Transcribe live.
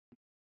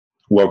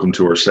Welcome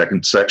to our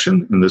second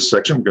section. In this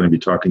section, we're going to be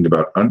talking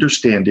about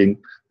understanding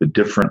the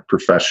different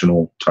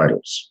professional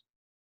titles.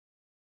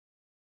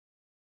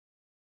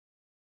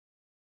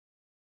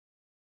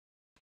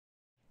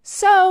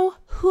 So,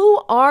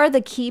 who are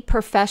the key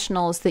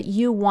professionals that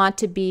you want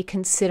to be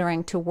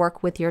considering to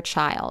work with your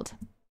child?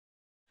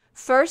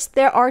 First,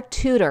 there are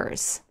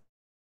tutors.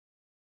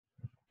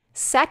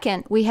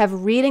 Second, we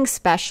have reading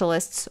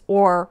specialists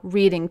or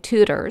reading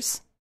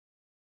tutors.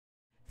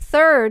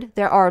 Third,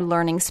 there are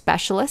learning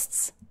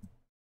specialists.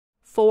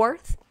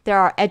 Fourth, there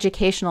are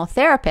educational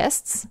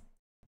therapists.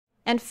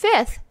 And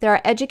fifth, there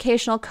are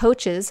educational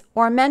coaches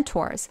or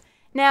mentors.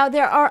 Now,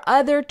 there are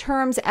other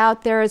terms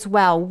out there as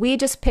well. We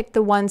just picked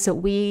the ones that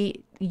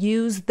we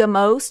use the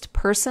most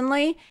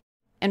personally,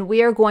 and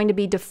we are going to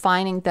be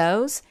defining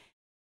those.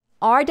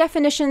 Our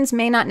definitions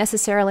may not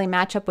necessarily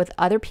match up with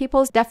other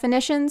people's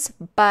definitions,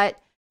 but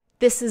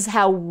this is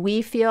how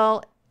we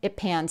feel it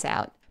pans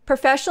out.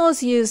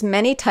 Professionals use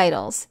many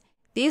titles.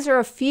 These are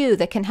a few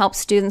that can help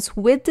students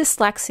with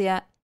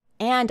dyslexia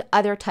and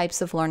other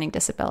types of learning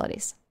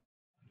disabilities.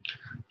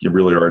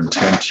 Really, our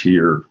intent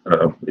here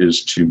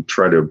is to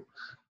try to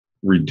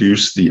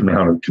reduce the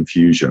amount of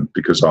confusion,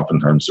 because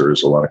oftentimes there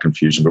is a lot of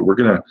confusion, but we're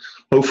going to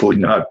hopefully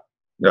not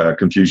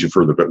confuse you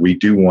further, but we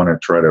do want to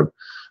try to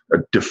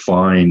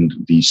define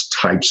these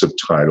types of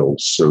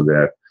titles so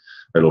that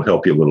it'll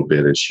help you a little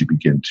bit as you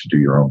begin to do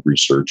your own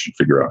research and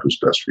figure out who's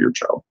best for your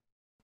child.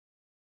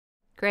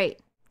 Great.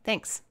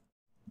 Thanks.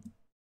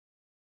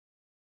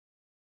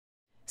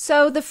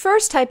 So the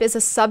first type is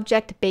a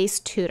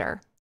subject-based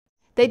tutor.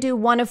 They do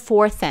one of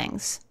four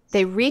things.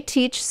 They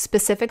reteach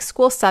specific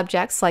school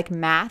subjects like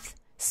math,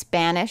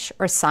 Spanish,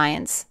 or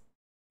science.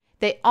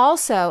 They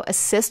also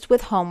assist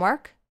with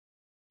homework.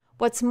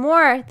 What's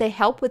more, they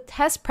help with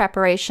test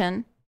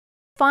preparation.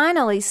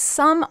 Finally,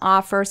 some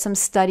offer some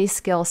study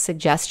skill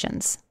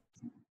suggestions.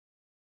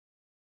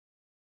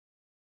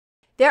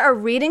 There are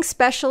reading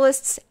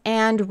specialists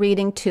and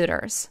reading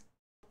tutors.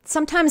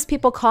 Sometimes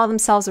people call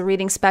themselves a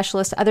reading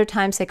specialist, other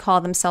times they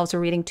call themselves a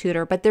reading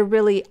tutor, but they're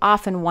really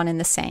often one and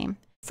the same.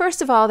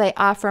 First of all, they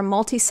offer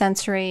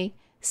multisensory,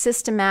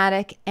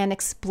 systematic, and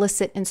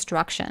explicit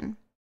instruction.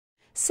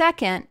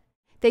 Second,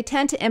 they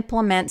tend to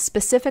implement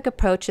specific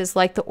approaches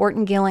like the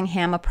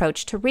Orton-Gillingham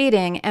approach to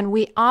reading, and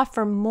we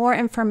offer more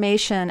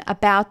information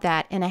about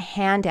that in a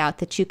handout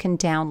that you can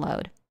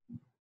download.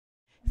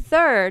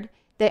 Third,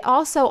 they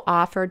also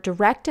offer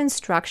direct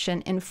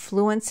instruction in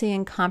fluency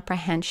and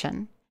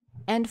comprehension.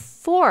 And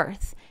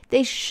fourth,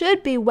 they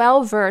should be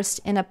well-versed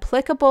in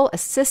applicable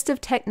assistive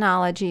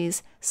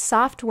technologies,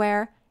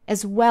 software,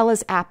 as well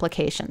as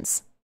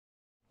applications.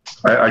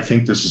 I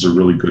think this is a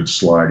really good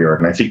slide here,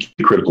 and I think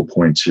the critical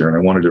points here, and I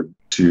wanted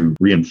to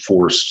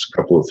reinforce a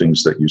couple of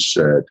things that you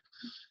said.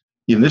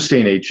 In this day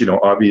and age,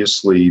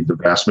 obviously the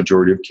vast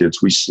majority of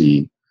kids we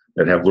see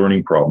that have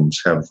learning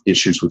problems have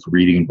issues with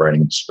reading,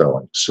 writing, and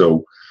spelling.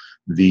 So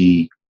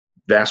the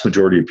vast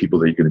majority of people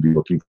that you're going to be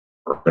looking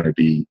for are going to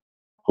be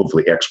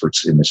hopefully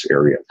experts in this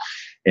area.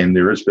 And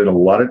there has been a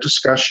lot of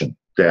discussion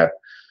that,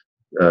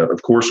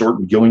 of course,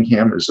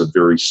 Orton-Gillingham is a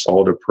very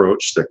solid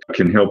approach that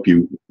can help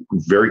you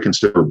very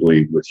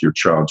considerably with your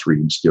child's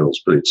reading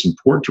skills. But it's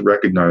important to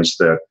recognize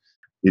that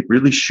it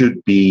really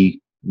should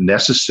be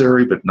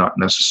necessary, but not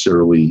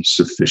necessarily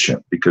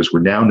sufficient, because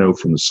we now know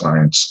from the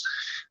science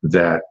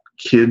that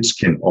kids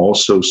can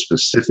also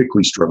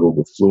specifically struggle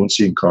with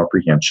fluency and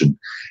comprehension,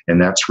 and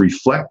that's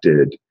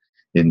reflected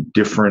in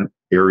different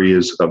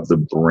areas of the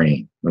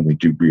brain when we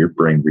do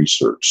brain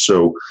research.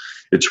 So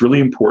it's really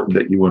important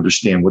that you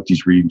understand what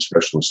these reading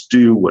specialists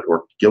do, what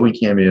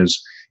Orton-Gillingham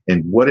is,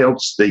 and what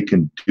else they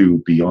can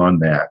do beyond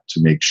that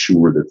to make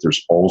sure that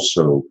there's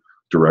also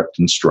direct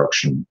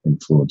instruction in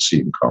fluency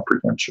and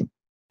comprehension.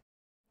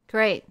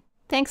 Great.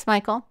 Thanks,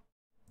 Michael.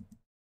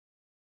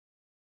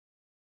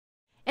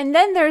 And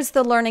then there's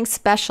the learning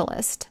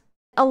specialist.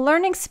 A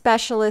learning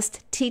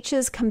specialist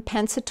teaches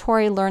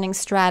compensatory learning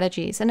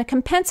strategies. And a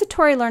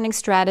compensatory learning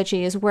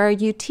strategy is where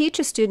you teach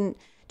a student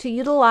to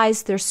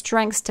utilize their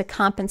strengths to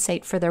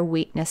compensate for their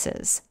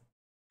weaknesses.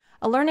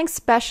 A learning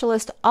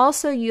specialist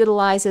also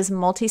utilizes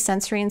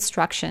multisensory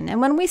instruction.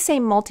 And when we say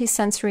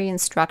multisensory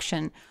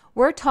instruction,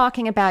 we're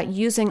talking about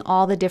using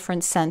all the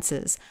different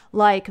senses,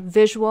 like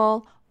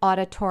visual,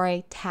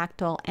 auditory,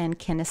 tactile, and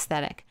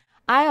kinesthetic.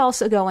 I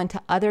also go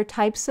into other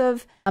types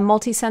of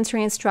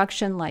multisensory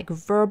instruction like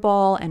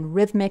verbal and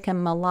rhythmic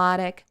and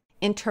melodic,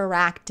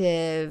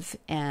 interactive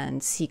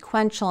and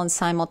sequential and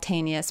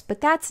simultaneous,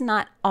 but that's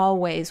not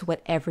always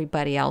what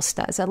everybody else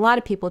does. A lot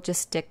of people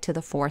just stick to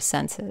the four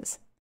senses.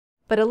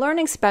 But a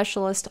learning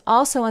specialist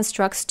also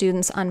instructs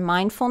students on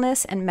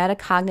mindfulness and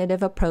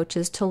metacognitive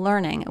approaches to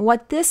learning.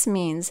 What this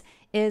means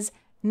is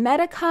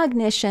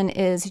metacognition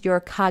is your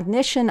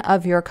cognition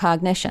of your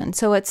cognition.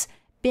 So it's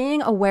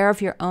being aware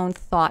of your own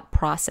thought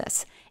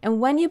process.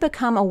 And when you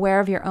become aware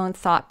of your own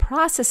thought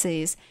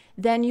processes,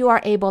 then you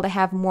are able to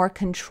have more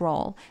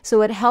control.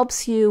 So it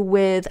helps you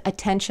with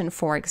attention,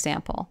 for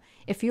example.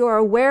 If you are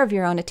aware of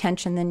your own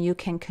attention, then you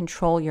can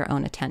control your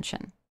own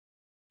attention.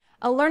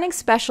 A learning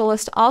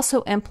specialist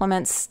also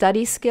implements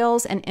study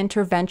skills and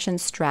intervention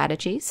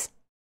strategies.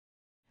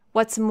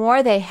 What's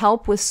more, they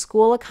help with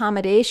school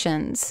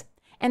accommodations,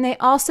 and they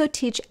also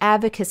teach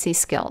advocacy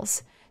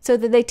skills so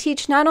that they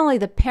teach not only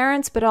the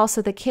parents but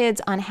also the kids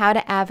on how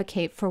to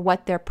advocate for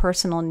what their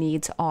personal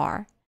needs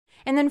are.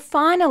 And then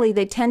finally,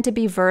 they tend to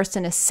be versed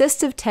in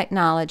assistive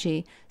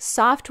technology,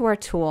 software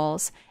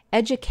tools,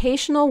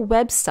 educational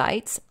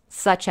websites,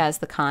 such as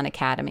the Khan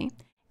Academy,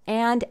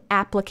 and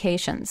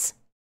applications.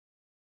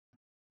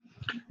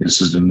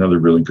 This is another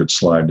really good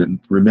slide. And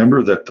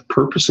remember that the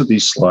purpose of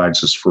these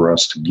slides is for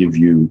us to give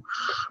you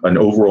an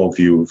overall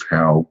view of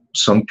how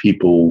some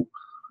people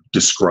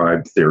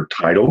describe their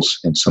titles,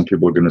 and some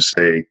people are going to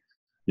say,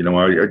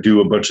 I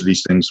do a bunch of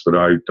these things, but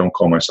I don't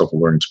call myself a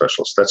learning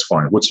specialist. That's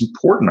fine. What's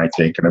important, I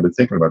think, and I've been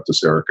thinking about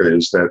this, Erica,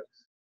 is that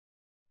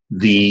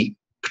the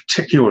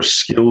particular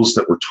skills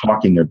that we're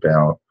talking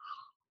about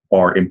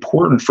are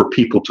important for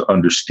people to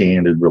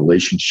understand in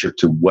relationship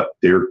to what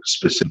their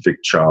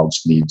specific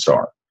child's needs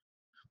are.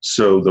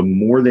 So the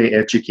more they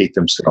educate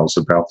themselves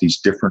about these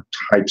different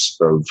types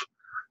of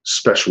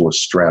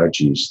specialist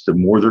strategies, the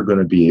more they're going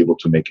to be able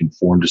to make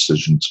informed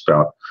decisions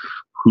about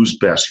who's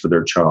best for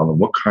their child and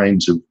what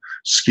kinds of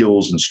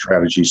skills and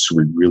strategies should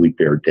we really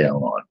bear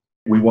down on.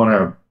 We want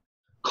to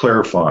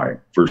clarify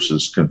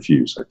versus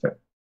confuse, I think.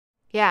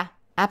 Yeah,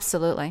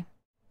 absolutely.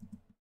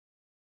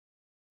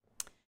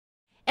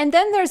 And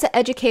then there's an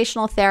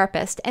educational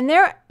therapist, and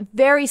they're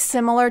very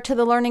similar to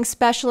the learning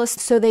specialist,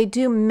 so they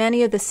do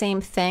many of the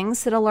same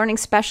things that a learning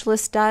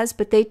specialist does,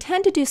 but they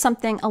tend to do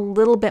something a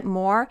little bit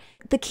more.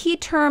 The key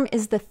term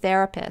is the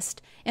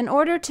therapist. In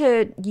order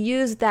to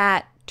use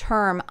that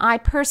term, I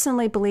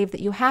personally believe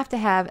that you have to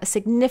have a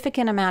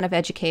significant amount of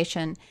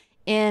education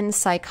in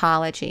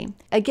psychology.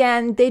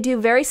 Again, they do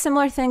very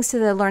similar things to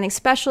the learning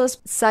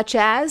specialist, such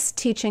as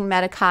teaching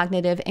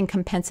metacognitive and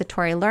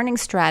compensatory learning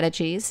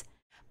strategies.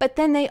 But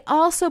then they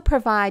also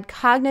provide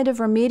cognitive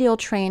remedial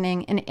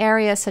training in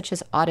areas such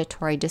as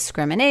auditory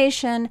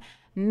discrimination,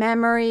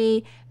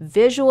 memory,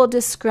 visual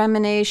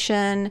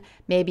discrimination,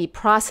 maybe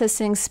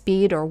processing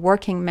speed or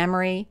working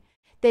memory.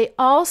 They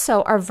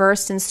also are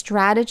versed in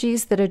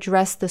strategies that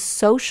address the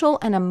social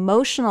and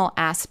emotional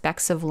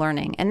aspects of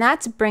learning. And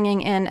that's bringing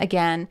in,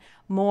 again,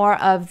 more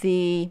of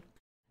the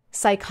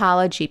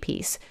psychology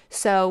piece.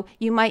 So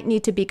you might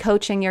need to be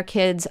coaching your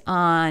kids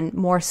on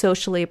more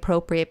socially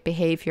appropriate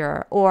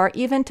behavior, or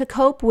even to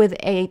cope with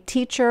a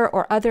teacher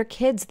or other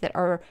kids that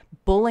are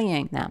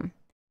bullying them.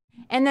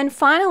 And then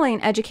finally,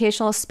 an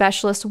educational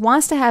specialist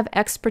wants to have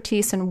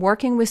expertise in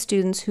working with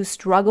students who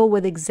struggle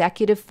with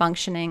executive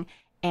functioning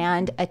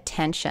and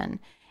attention.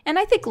 And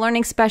I think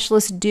learning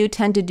specialists do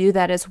tend to do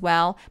that as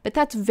well, but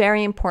that's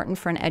very important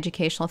for an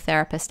educational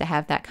therapist to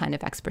have that kind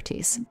of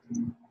expertise.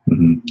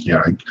 Mm-hmm.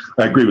 Yeah,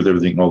 I agree with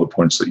everything, all the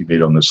points that you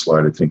made on this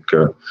slide. I think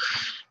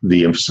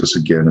the emphasis,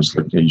 again, is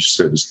like you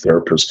said, is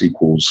therapist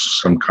equals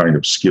some kind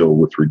of skill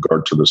with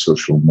regard to the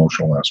social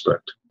emotional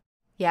aspect.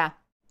 Yeah,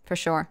 for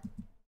sure.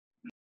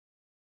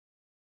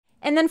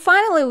 And then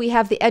finally, we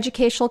have the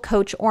educational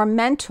coach or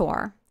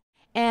mentor.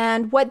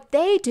 And what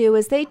they do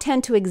is they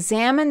tend to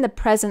examine the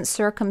present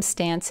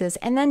circumstances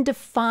and then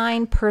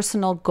define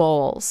personal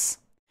goals.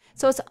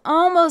 So it's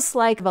almost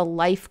like a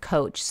life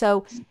coach.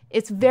 So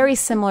it's very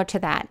similar to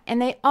that.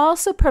 And they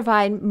also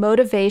provide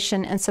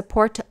motivation and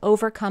support to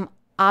overcome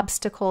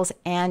obstacles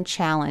and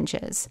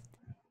challenges.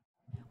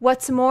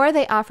 What's more,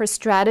 they offer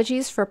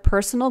strategies for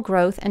personal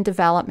growth and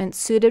development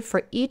suited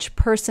for each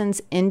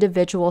person's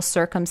individual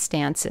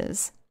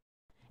circumstances.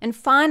 And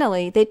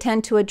finally, they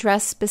tend to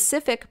address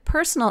specific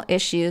personal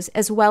issues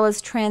as well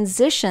as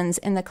transitions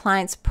in the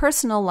client's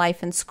personal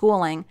life and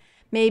schooling,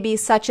 maybe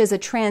such as a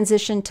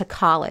transition to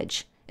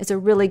college. Is a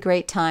really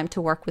great time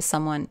to work with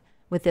someone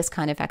with this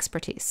kind of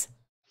expertise.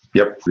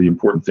 Yep. The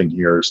important thing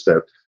here is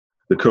that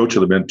the coach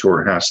or the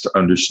mentor has to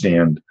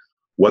understand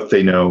what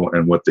they know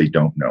and what they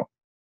don't know.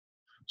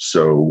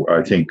 So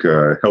I think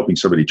helping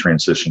somebody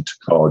transition to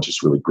college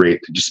is really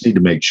great. They just need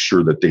to make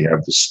sure that they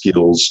have the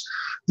skills,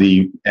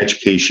 the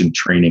education,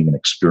 training, and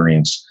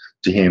experience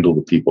to handle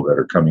the people that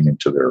are coming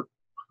into their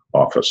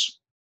office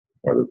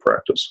or their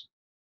practice.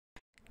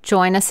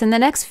 Join us in the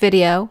next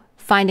video,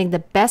 finding the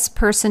best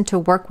person to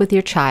work with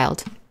your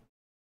child.